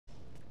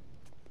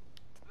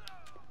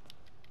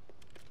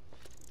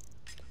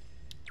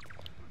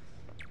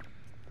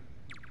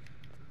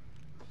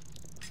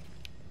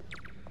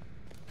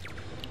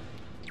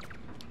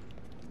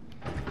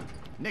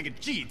那个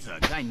记者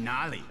在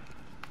哪里？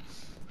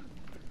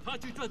他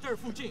就在这儿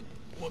附近，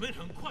我们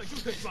很快就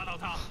可以抓到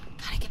他。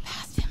Gotta get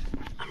past him.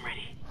 I'm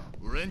ready。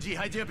无人机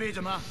还戒备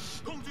着吗？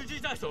控制机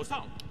在手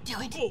上。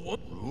Do it.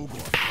 如果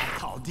他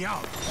跑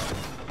掉了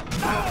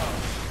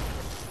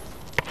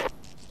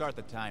Start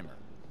the timer.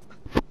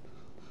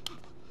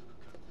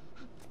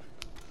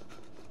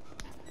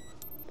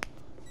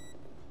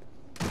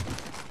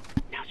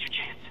 Now's your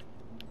chance.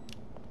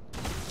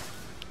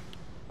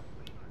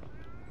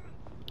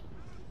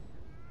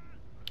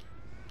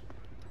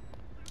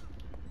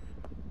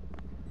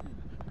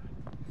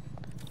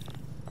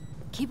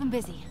 Keep him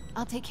busy.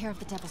 I'll take care of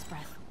the Devil's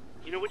Breath.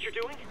 You know what you're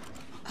doing?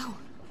 Oh,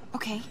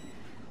 okay.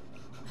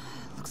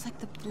 Looks like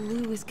the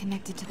blue is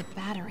connected to the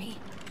battery,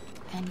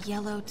 and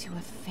yellow to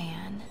a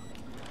fan.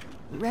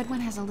 Red one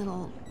has a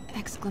little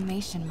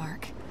exclamation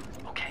mark.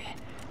 Okay,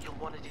 you'll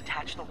want to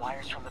detach the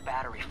wires from the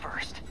battery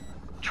first.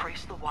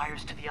 Trace the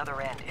wires to the other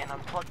end and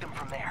unplug them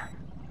from there.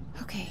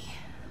 Okay,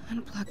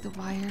 unplug the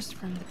wires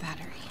from the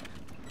battery.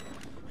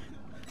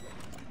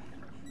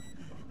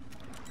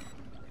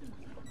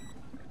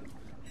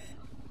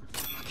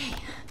 Okay,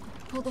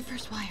 pull the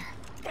first wire.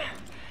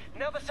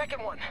 Now the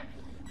second one.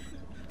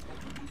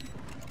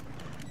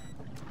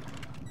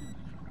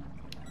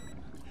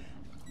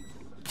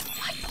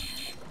 What?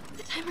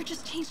 The timer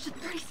just changed to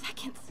 30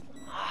 seconds.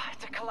 Ah,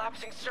 it's a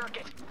collapsing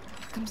circuit.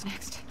 What comes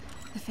next?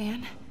 The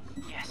fan?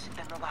 Yes,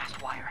 then the last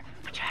wire,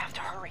 but you have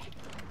to hurry.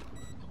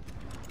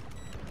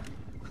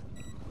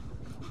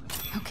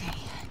 Okay,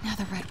 now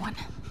the red one.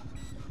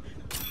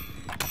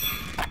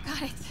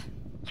 Got it.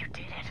 You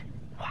did it.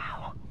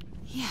 Wow.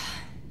 Yeah.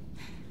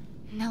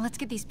 Now let's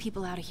get these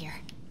people out of here.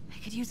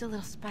 I could use a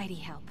little Spidey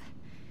help.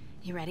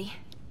 You ready?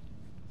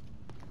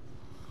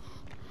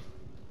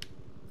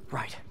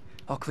 Right.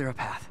 I'll clear a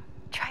path.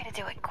 Try to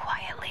do it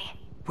quietly.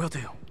 Will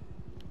do.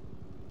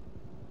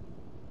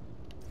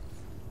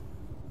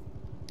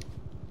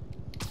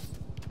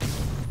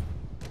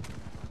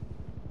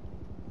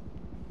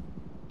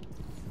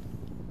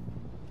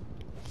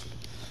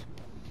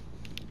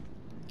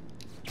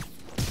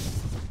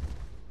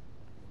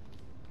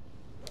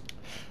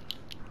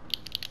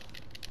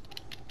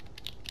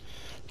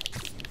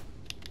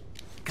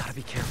 Gotta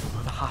be careful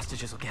or the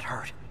hostages will get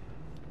hurt.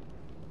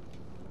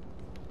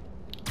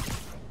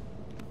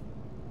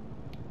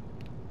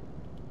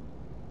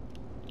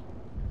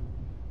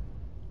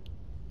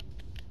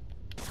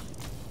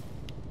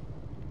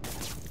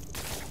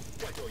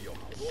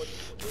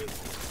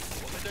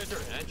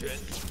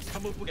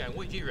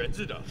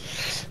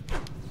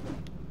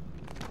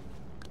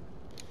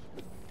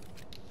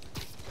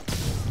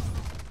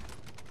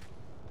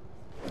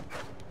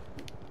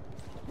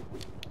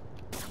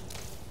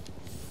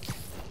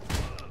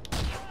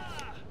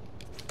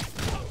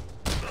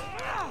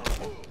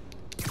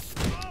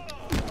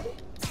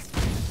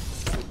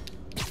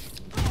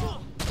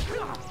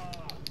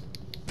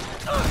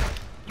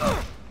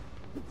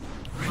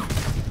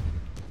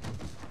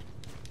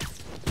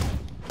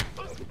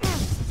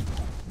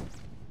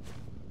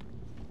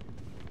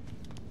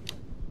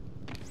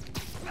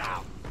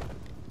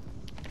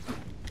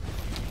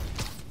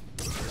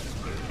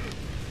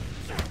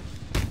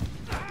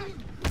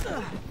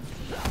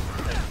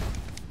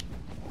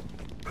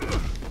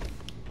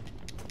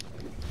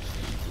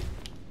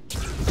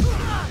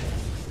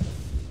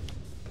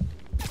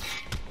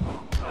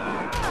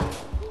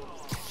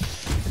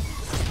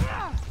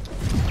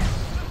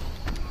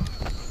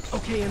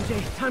 Okay,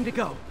 MJ, time to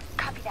go.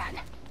 Copy that.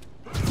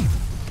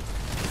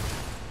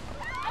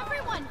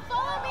 Everyone,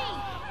 follow me!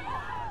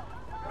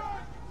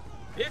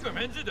 别拐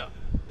门子的，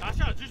拿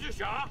下蜘蛛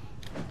侠。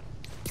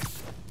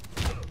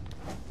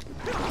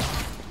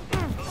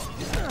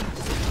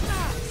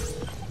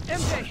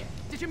MJ,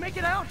 did you make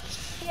it out?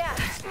 Yeah,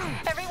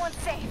 everyone's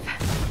safe.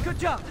 Good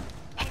job.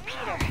 Hey,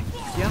 Peter.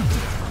 Yeah?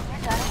 When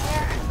you're done in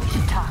there, we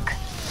should talk.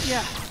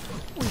 Yeah,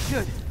 we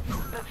should.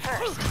 But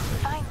first,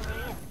 find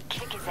Lee and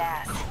kick his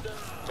ass.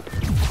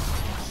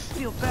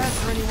 Feel bad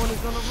for anyone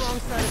who's on the wrong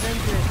side of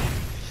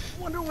MJ.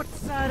 Wonder what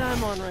side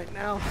I'm on right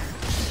now.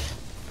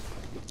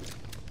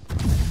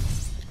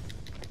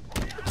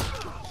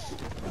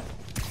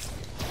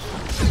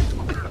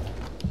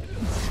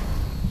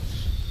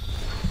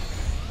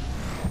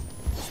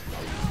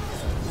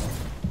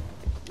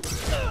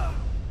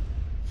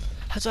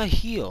 How do I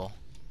heal?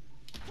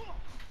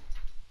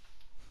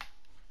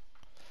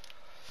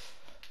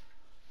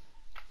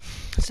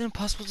 Is it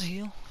impossible to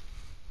heal?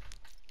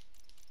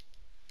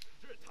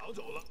 逃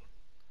走了。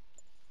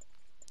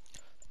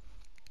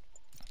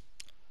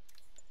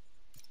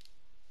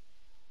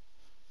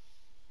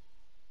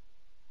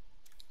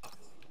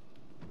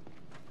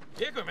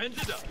别拐门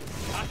子的，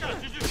拿下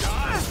蜘蛛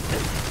侠！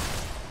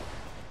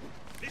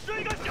你是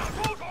一个小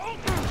臭虫！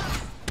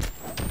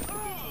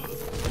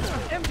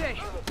 MJ,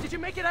 did you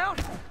make it out?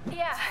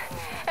 Yeah,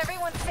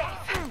 everyone's safe.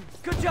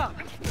 Good job.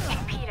 Hey,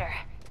 Peter.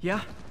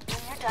 Yeah? When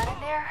you're done in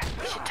there,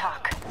 we should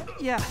talk.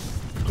 Yeah,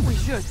 we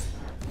should.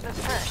 But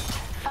first,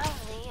 find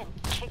Lee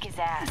and kick his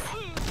ass.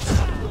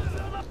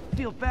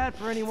 Feel bad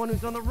for anyone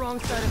who's on the wrong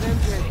side of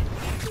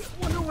MJ.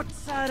 Wonder what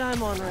side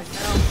I'm on right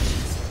now.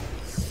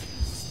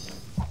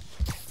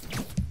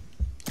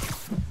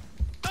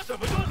 那怎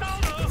么做到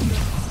呢？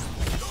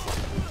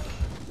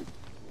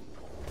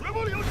绝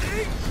不留情！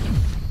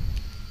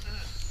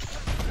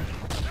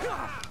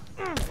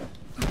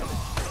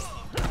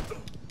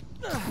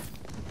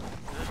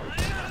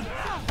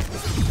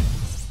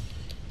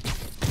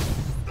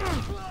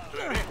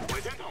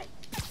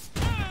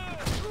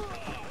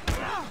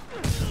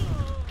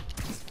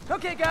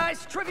 Okay,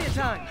 guys, trivia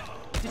time.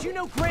 Did you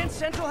know Grand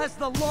Central has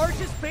the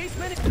largest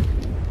basement?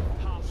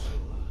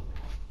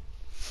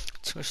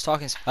 Too much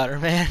talking,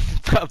 Spider-Man.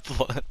 Got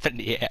blown up in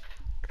the air.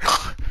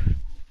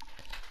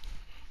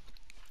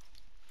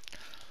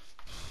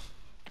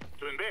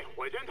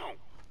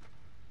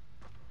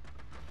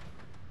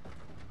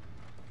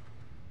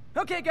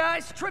 Okay,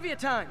 guys, trivia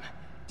time.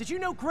 Did you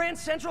know Grand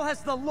Central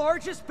has the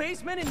largest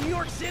basement in New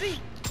York City?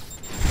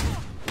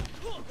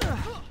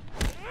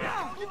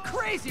 You're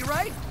crazy,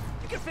 right?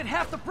 You can fit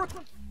half the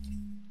Brooklyn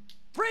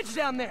Bridge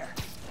down there.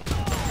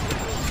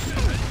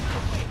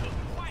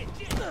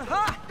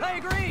 Ha! I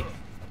agree.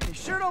 They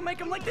sure don't make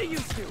them like they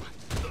used to.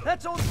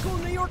 That's old school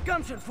New York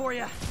gumption for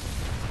you.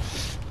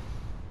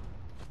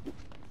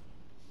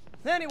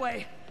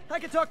 Anyway, I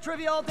could talk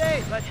trivia all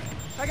day, but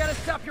I gotta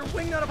stop your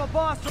wingnut of a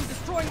boss from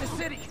destroying the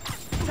city.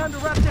 Time to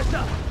wrap this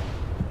up.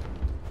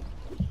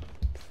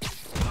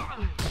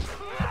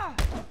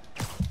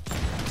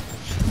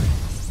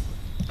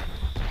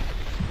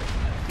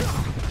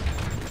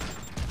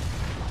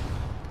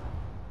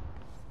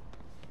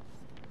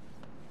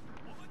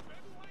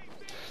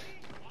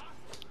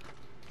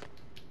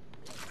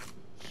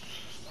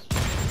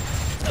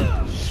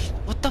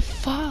 What the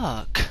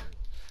fuck?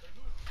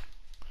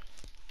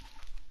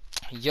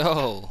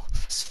 Yo,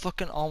 it's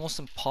fucking almost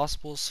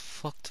impossible as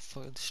fuck to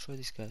fucking destroy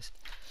these guys.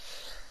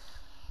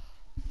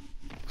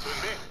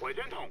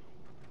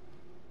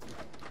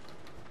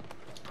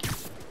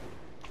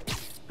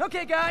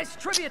 Okay, guys,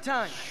 trivia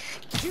time.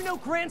 Did you know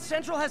Grand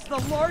Central has the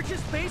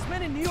largest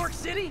basement in New York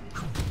City?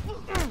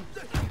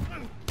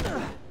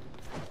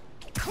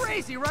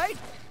 Crazy, right?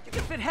 You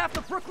can fit half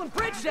the Brooklyn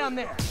Bridge down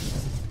there.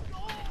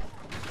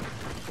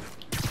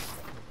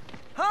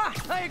 Ha!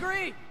 I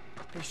agree.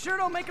 They sure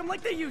don't make them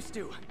like they used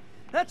to.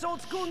 That's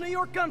old school New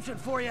York gumption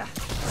for you.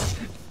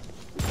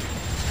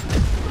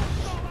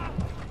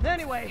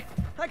 Anyway,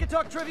 I could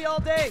talk trivia all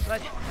day,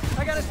 but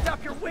I gotta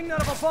stop your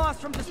wingnut of a boss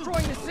from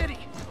destroying the city.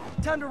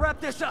 Time to wrap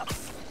this up.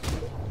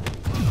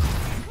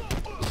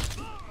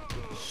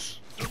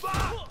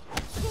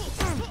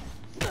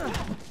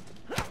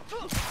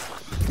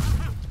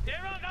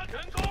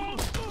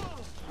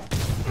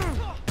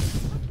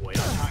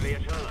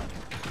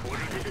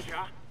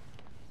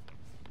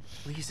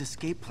 Lee's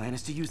escape plan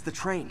is to use the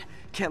train.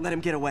 Can't let him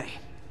get away.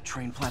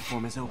 Train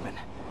platform is open.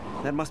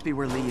 That must be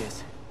where Lee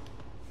is.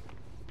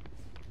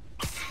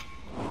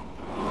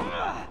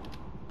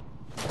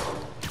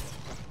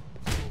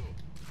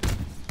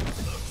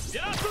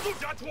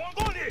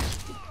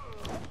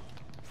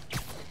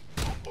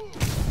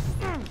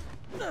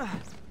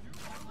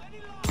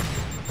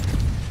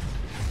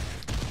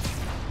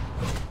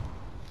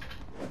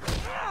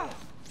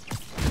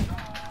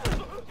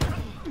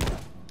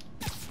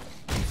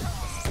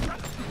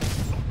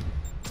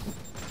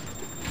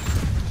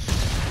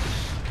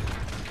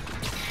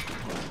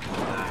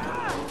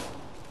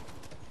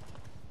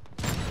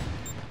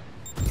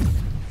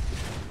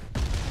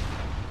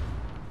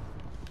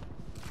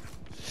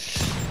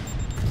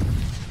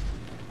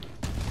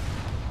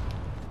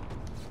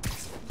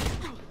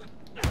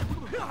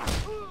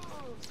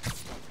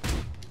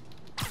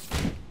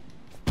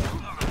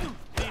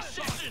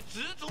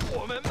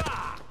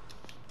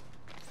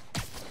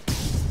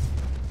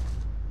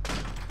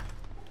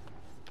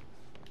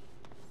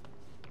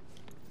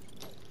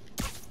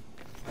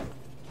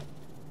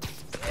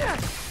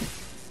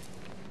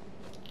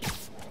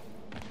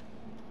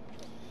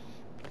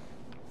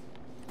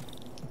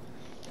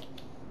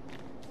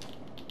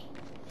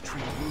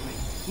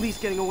 Lee's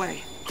getting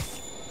away.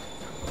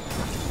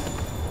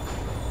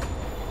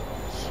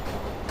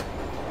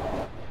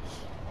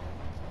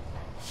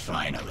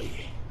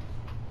 Finally.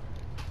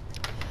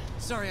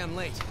 Sorry I'm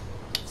late.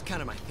 It's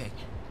kind of my thing.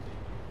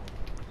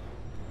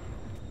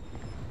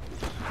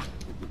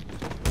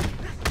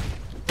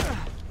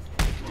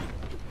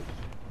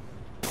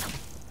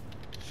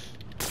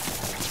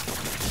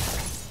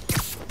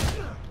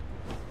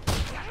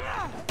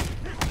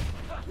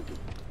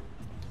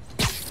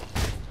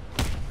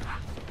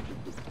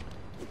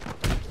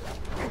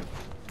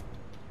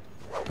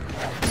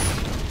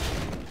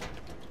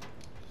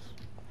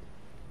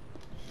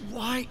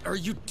 Why are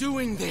you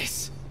doing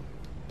this?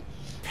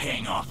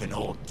 Paying off an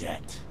old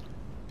debt.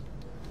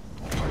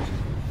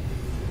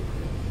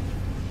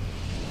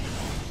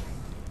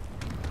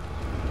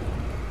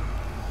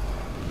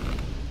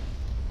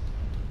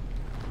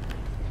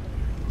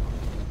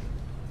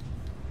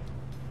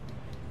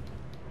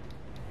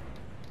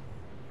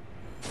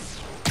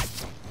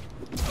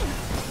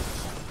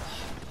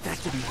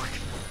 That didn't work.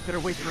 Better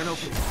wait for an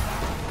opening.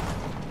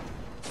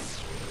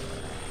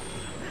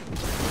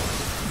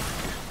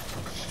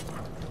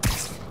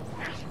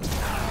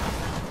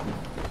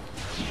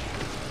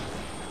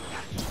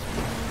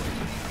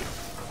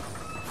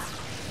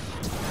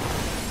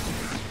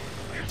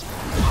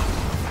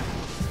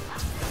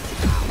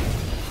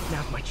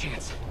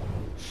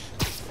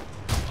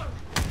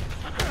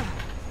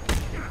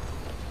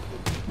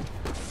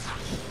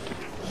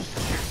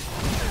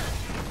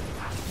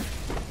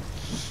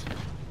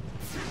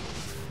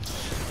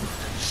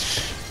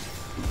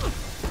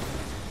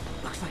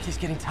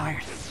 getting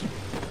tired.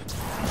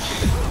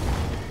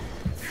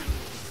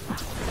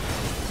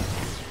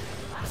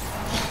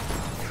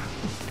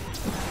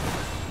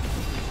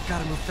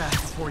 Gotta move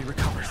fast before he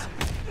recovers.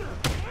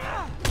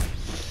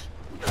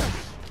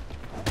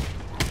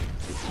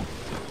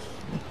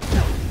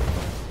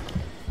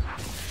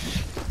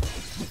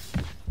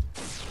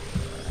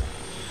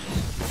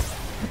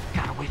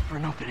 Gotta wait for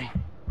an opening.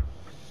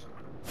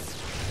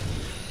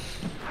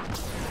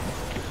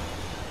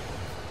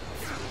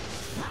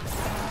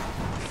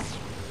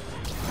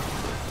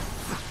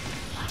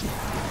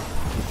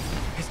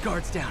 His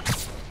guard's down.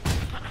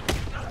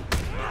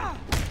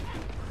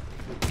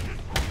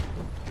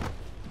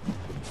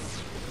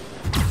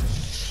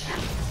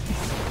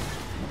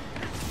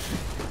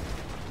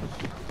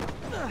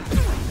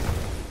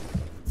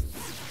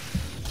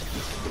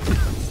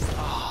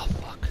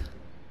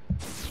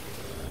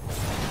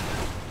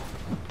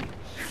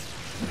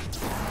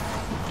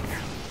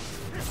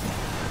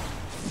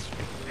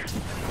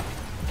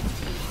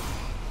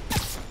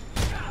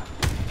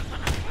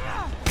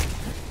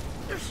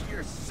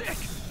 You're sick!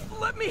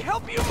 Let me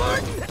help you,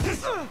 Martin!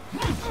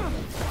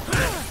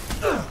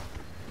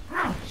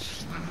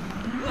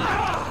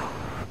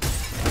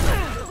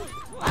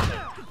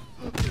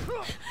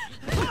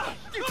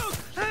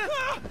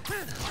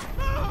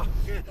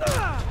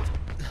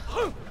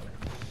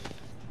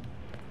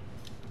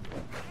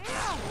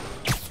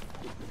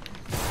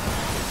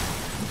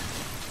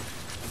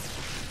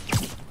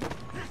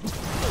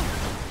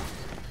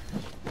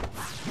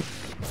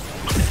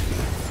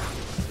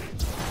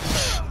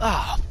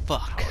 Ah,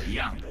 fuck. 好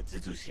样的，蜘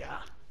蛛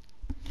侠！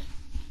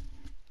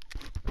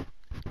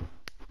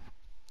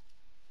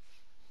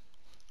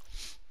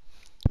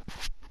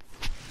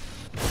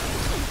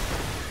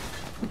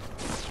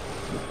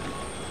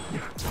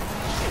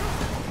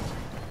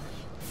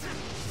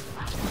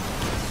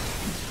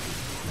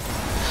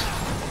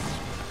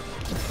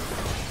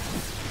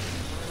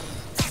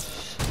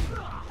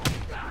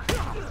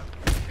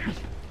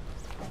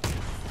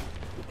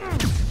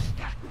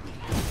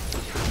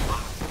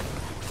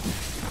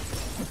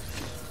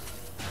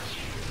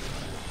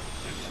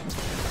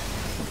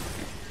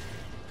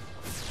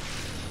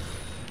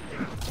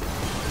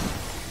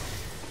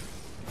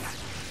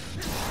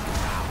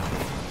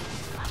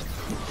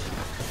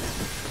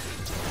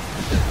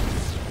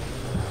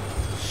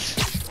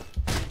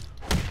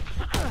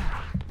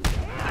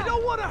 I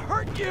don't want to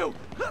hurt you!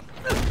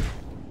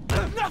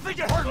 Nothing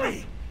can hurt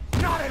me!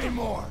 Not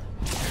anymore!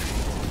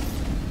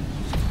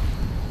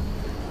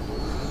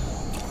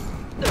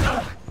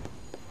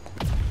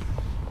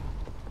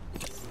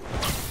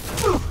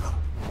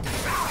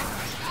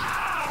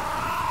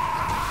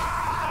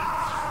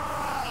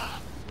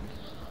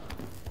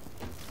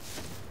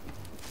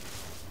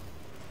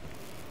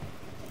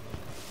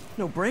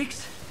 No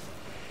brakes?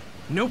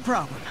 No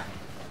problem.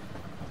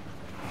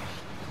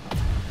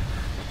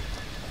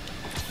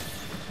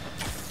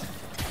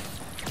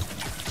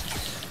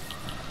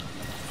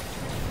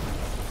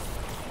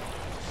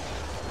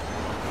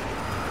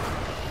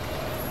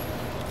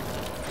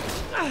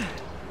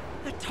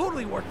 That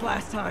totally worked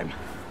last time.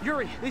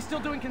 Yuri, they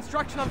still doing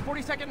construction on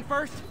 42nd and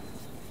 1st?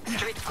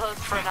 Street's closed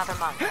for another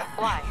month.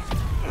 Why?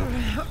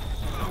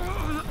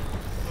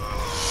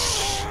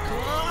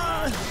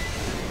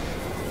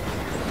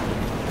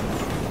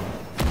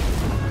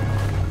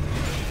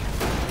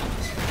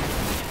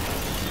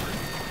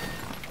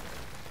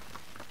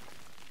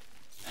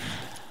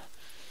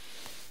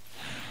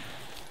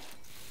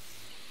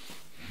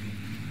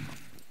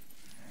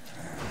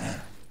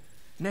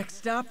 Next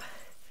stop,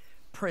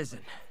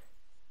 prison.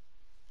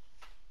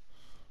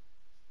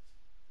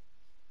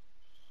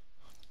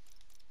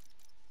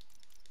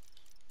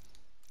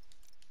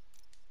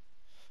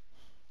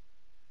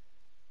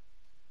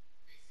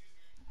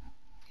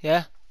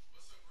 Yeah?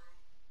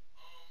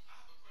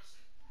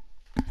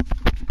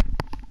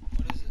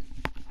 What is it?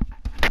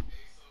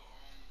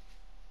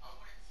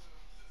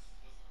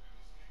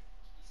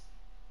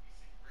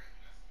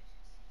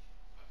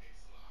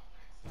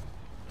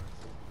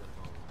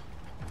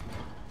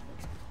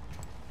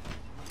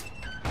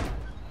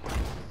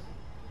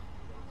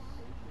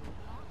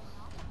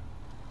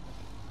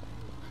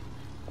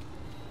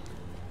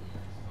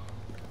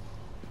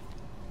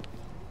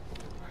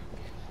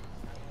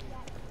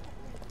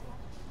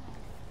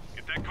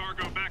 Get that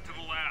cargo back to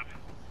the lab.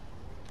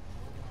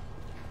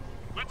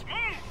 Let's move!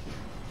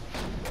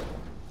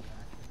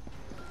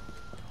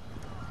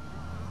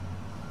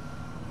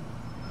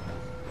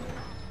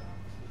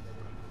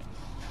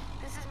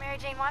 This is Mary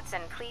Jane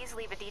Watson. Please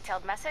leave a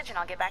detailed message and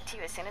I'll get back to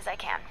you as soon as I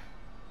can.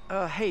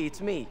 Hey,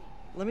 it's me.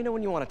 Let me know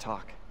when you want to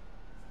talk.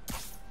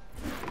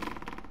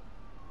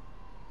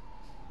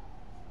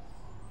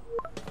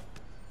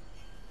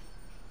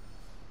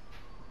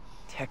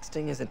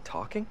 Texting isn't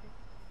talking?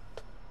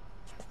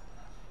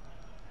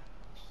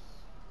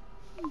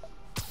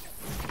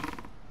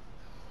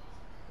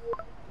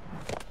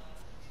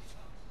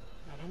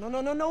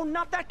 No,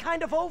 not that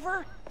kind of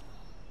over!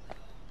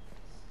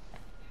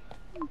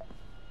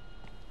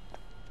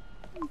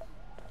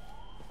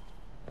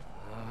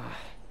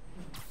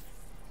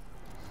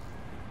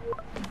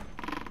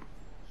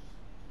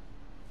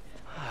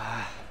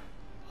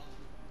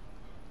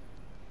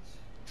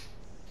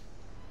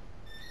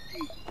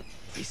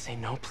 say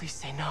no, please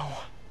say no.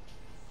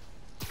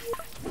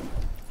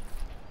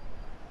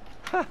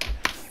 Huh.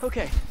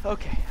 Okay.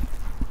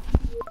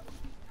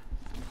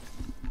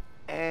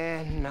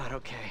 And not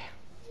okay.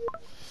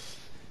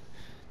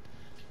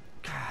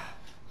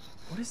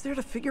 What is there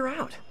to figure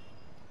out?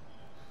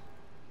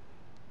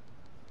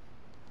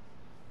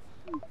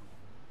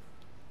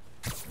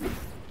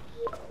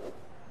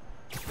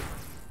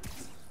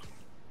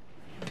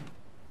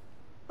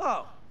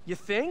 Oh, you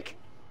think?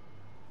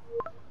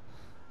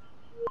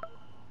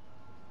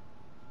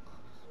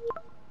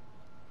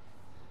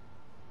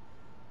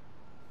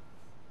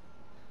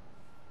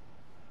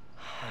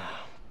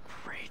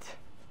 Great.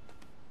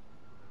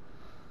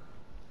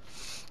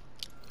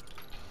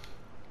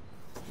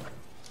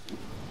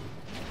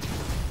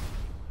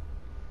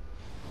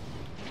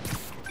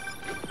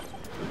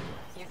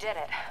 You did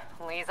it.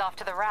 Lee's off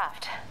to the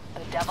raft. The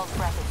Devil's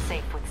Breath is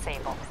safe with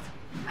Sable.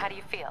 How do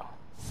you feel?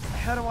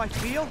 How do I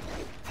feel?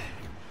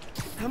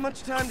 How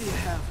much time do you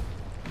have?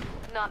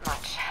 Not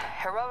much.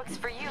 Heroics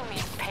for you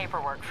means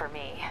paperwork for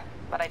me.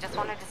 But I just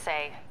wanted to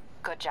say,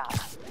 good job.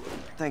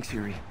 Thanks,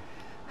 Yuri.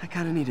 I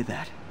kinda needed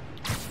that.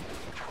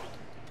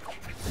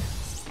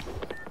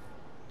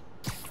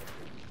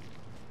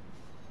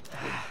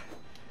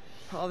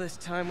 All this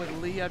time with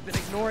Lee, I've been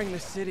ignoring the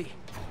city.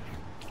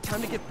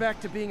 Time to get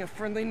back to being a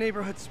friendly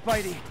neighborhood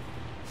Spidey.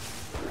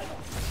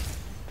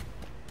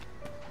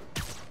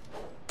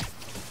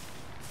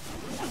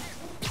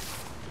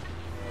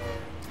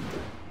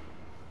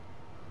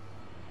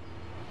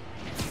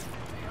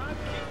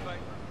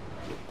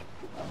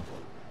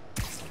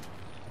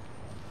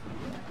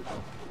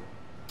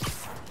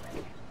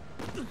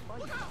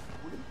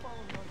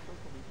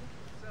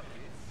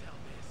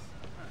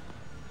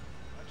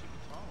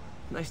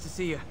 Nice to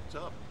see you. What's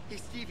up? Hey,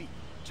 Stevie,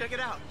 check it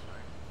out.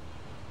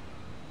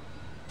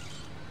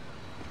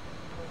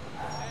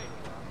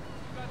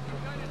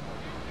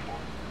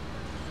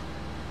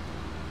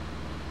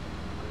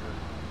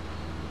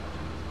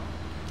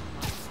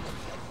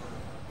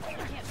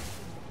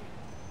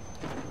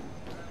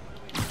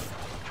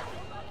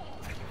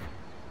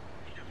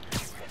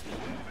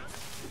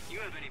 You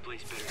have any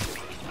place better to be,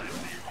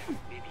 Spider-Man?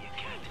 Maybe a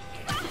cat.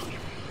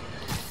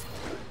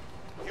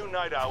 You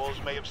night owls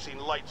may have seen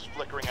lights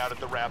flickering out at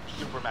the Raft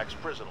Supermax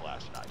prison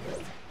last night.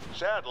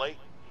 Sadly,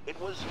 it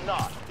was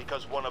not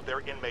because one of their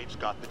inmates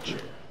got the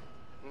chair.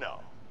 No.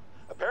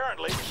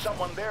 Apparently,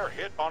 someone there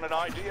hit on an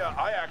idea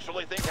I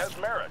actually think has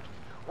merit,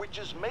 which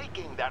is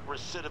making that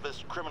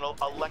recidivist criminal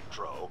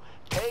Electro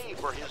pay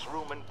for his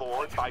room and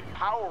board by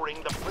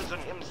powering the prison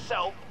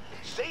himself,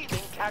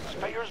 saving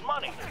taxpayers'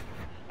 money.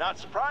 Not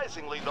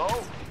surprisingly,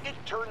 though, it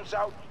turns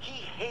out he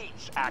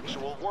hates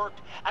actual work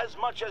as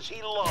much as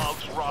he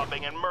loves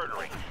robbing and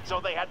murdering, so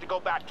they had to go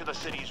back to the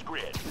city's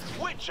grid.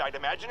 Which, I'd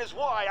imagine, is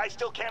why I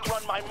still can't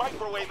run my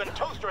microwave and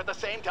toaster at the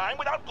same time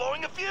without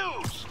blowing a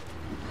fuse!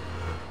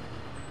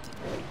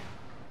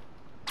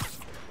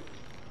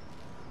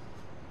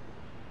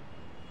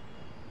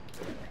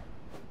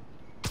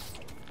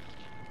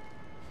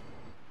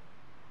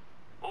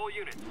 All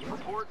units,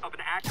 report of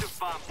an active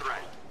bomb threat.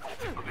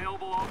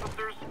 Available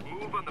officers,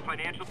 move on the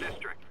financial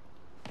district.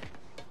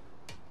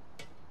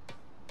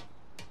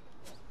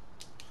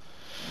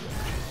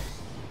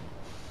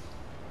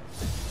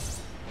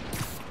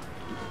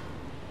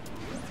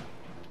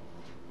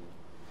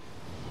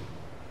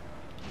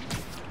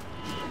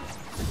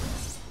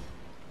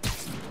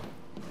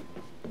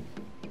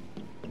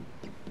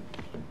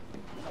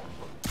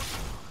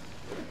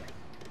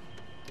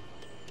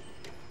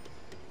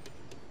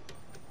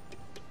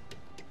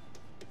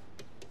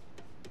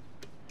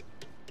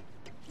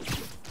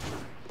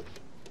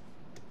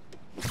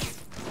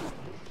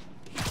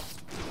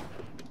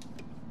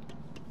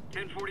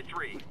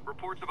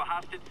 Reports of a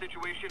hostage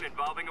situation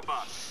involving a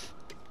bus.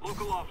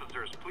 Local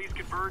officers, please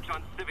converge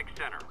on Civic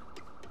Center.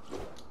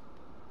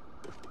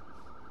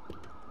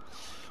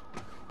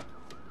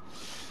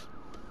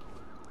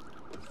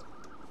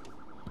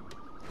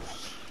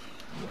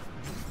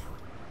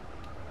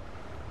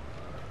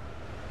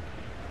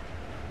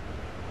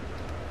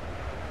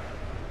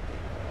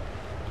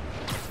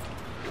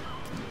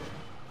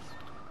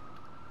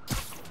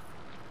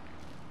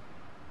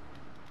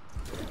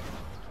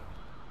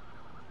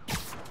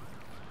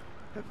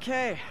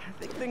 Okay, I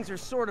think things are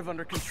sort of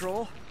under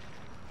control.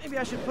 Maybe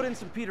I should put in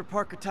some Peter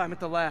Parker time at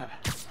the lab.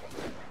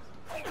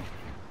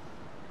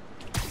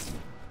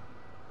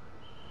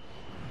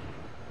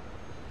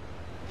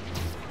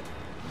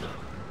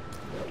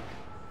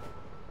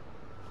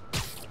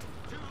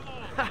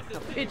 Ha! A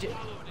pigeon!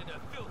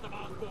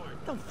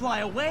 Don't fly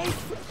away!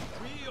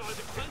 We are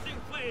the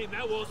cleansing flame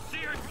that will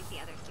sear the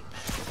other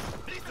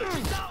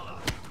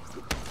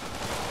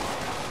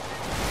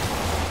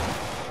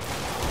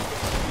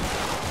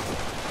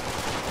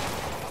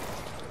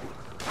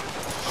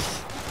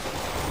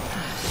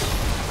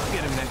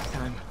Get him next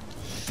time.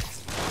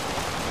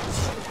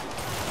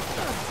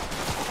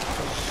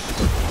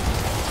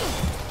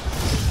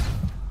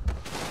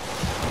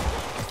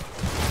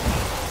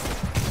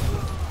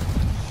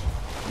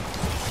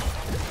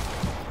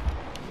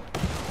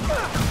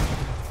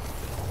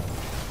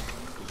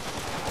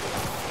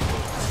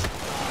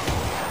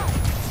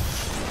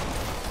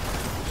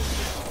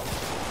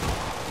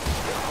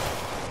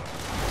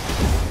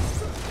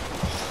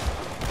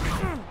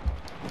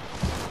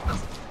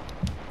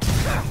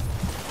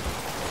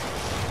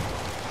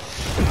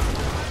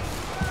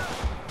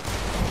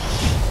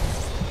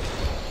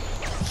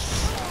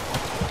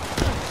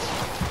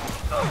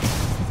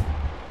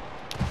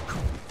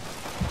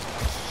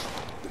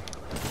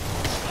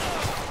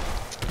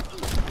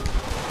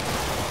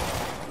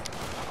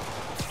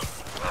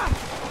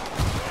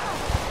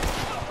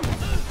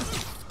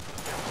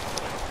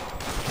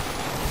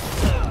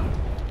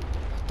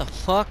 the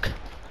fuck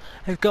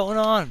is going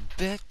on,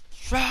 bitch?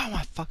 Oh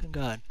my fucking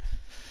god.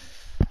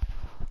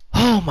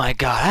 Oh my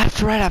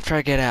god, right after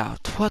I get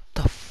out. What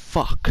the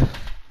fuck?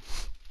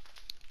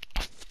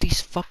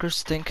 These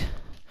fuckers think.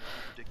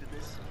 Predicted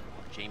this?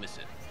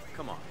 Jameson,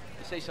 come on.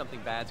 They say something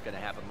bad's gonna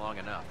happen long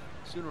enough.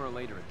 Sooner or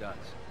later it does.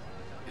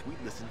 If we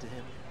listen to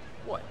him,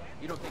 what?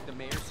 You don't think the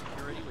mayor's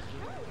security was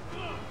doing?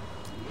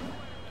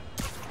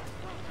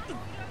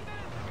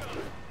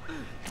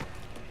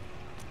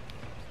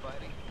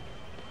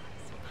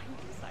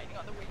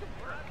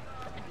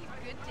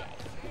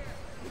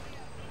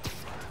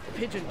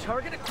 Pigeon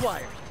target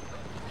acquired.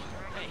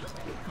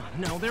 Oh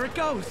no, there it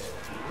goes.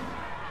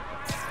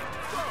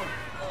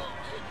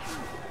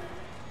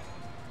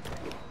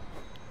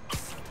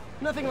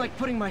 Nothing like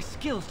putting my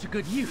skills to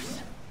good use.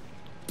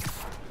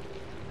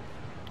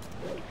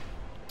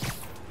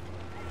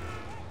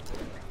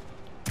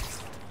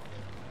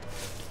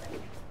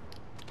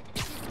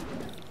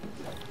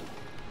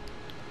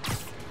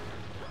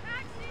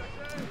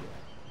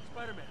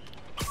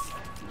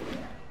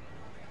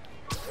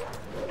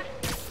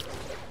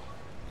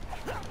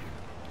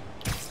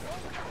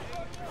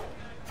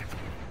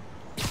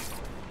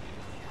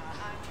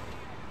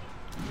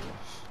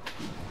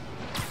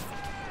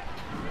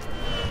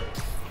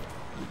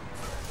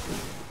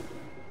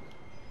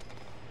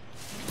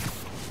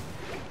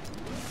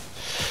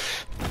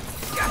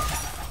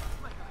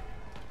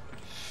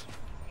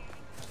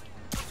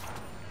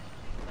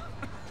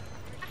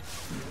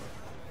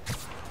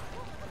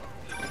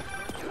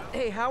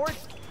 Hey, Howard.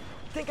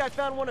 Think I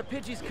found one of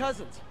Pidgey's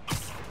cousins.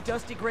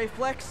 Dusty gray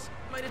flecks.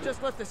 Might have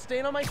just left a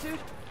stain on my suit.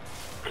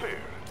 Claire,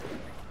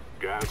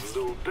 guy's a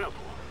little devil,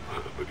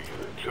 but he's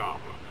a charmer.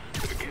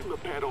 Give him a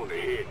pat on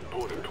the head and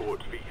point him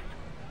towards the east.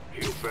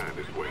 He'll find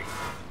his way.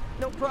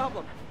 No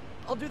problem.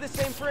 I'll do the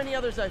same for any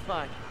others I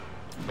find.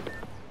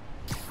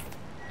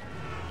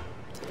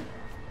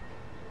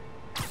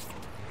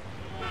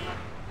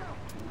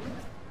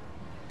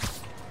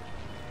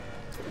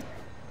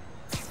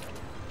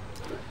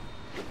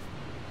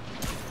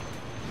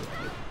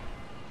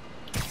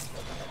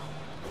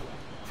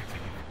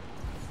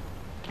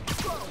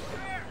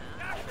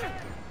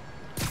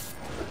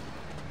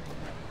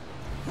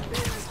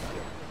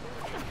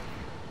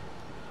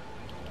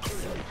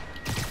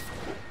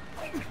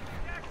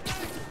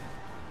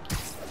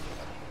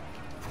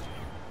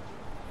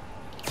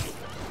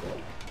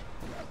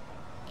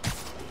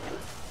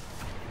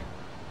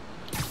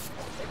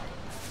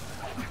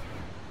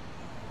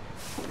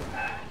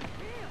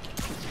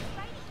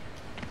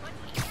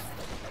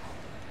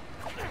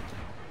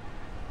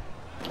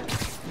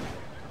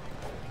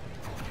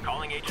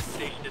 Agent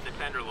stationed at the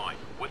Tenderloin.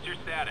 What's your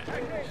status?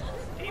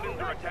 Demons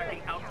are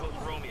attacking Outpost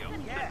Romeo.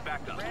 Send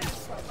backup.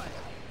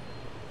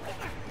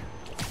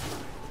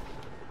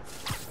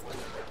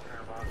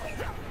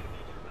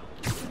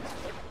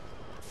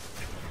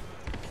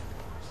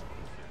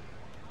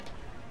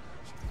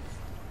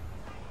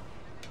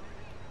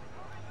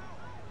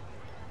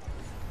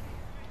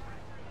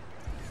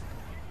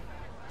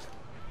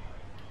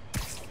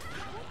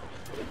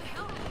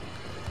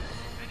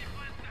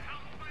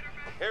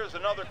 Here's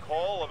another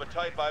call of a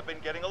type I've been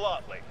getting a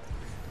lot lately.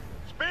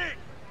 Speak!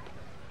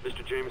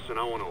 Mr. Jameson,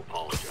 I want to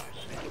apologize.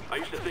 I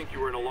used to think you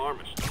were an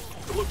alarmist.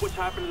 But look what's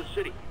happened to the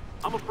city.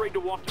 I'm afraid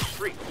to walk the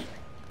streets.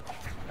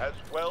 As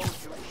well you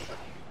should.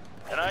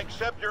 And I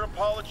accept your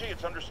apology.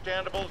 It's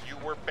understandable you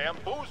were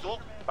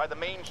bamboozled by the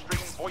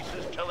mainstream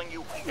voices telling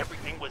you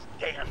everything was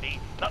dandy,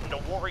 nothing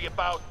to worry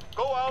about.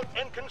 Go out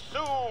and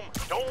consume.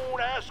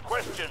 Don't ask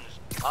questions.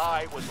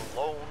 I was a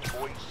lone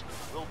voice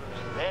in the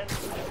wilderness then,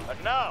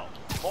 and now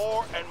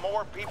more and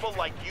more people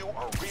like you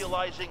are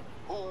realizing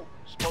who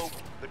spoke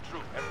the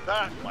truth. And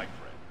that, my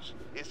friends,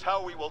 is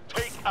how we will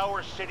take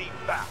our city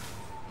back.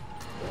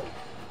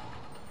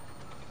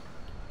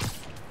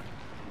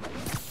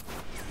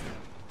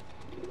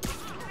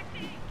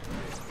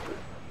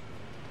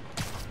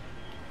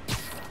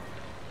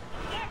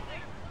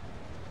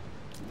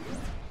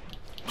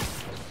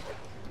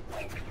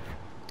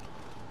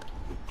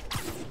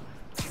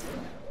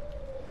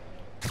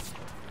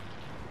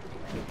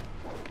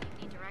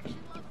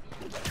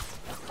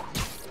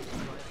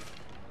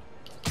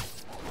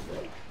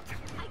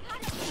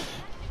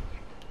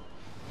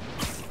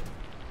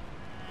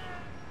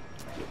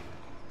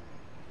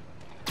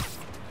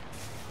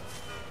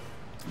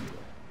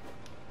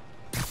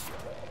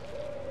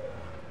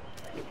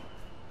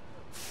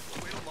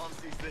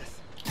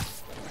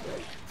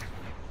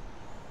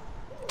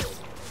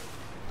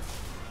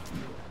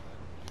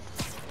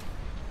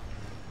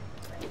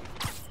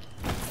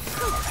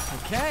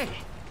 Okay.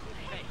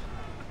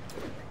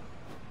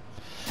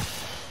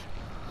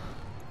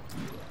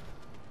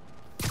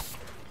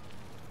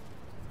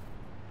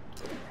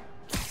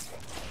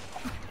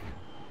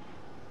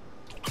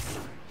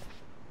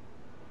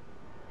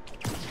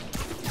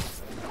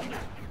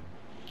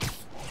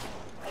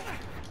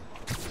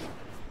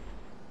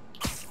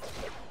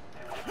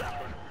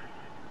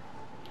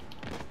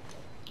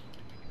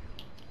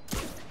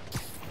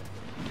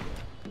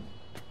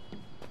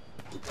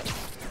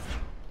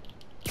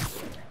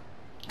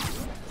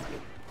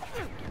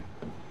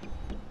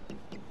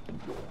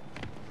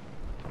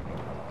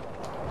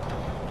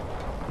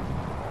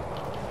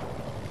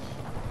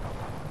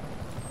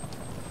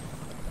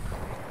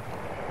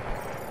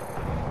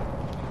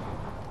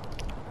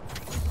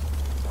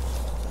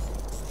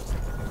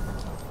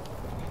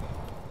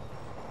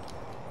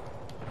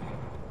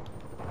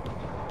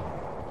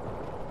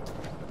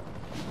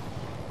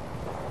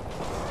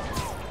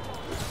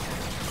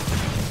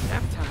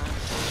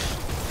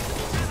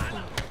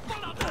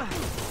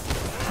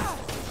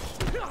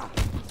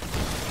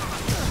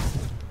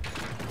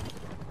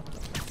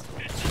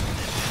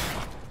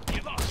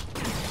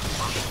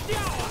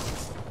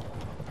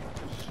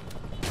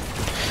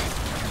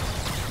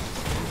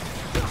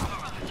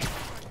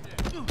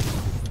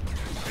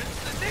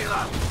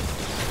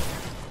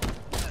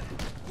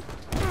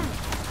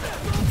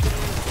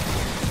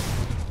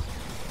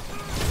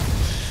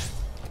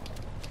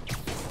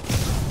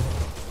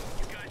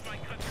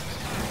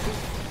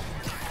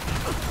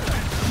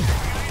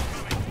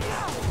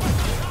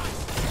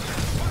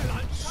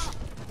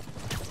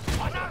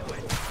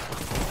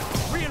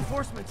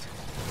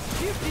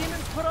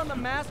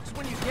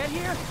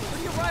 here? Or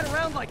do you ride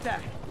around like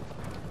that?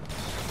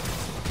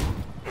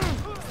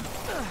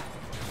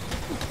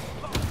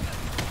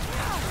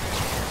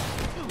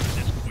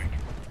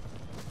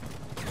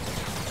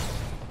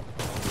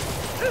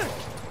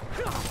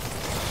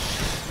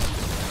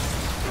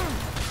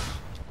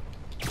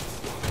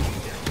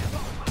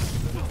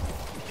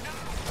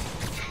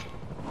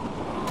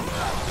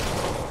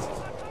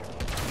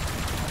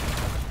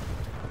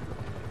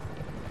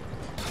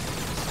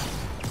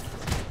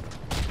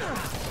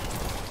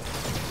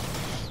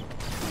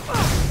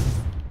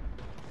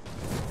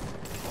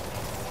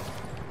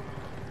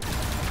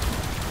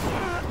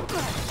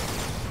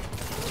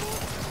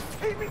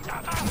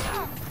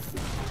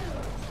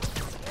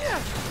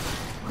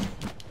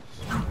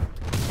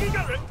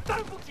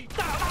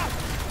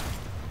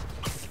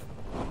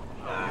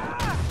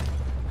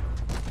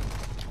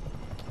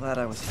 Glad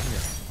I was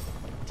here.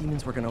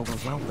 Demons were gonna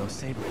overwhelm those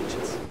Saber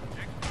agents.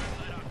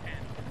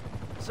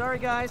 Sorry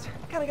guys,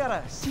 kinda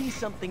gotta see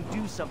something,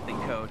 do something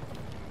code.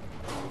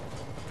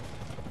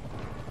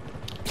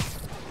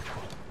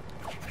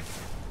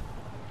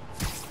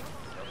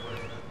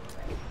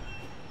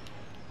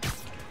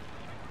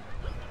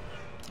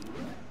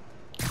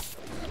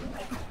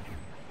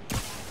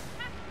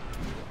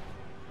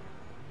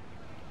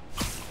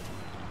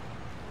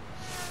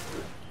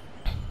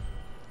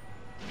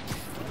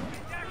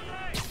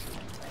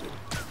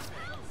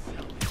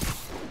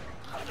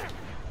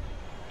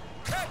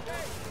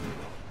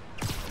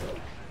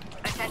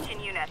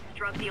 Attention units,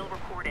 drug deal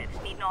reported.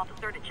 Need an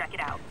officer to check it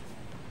out.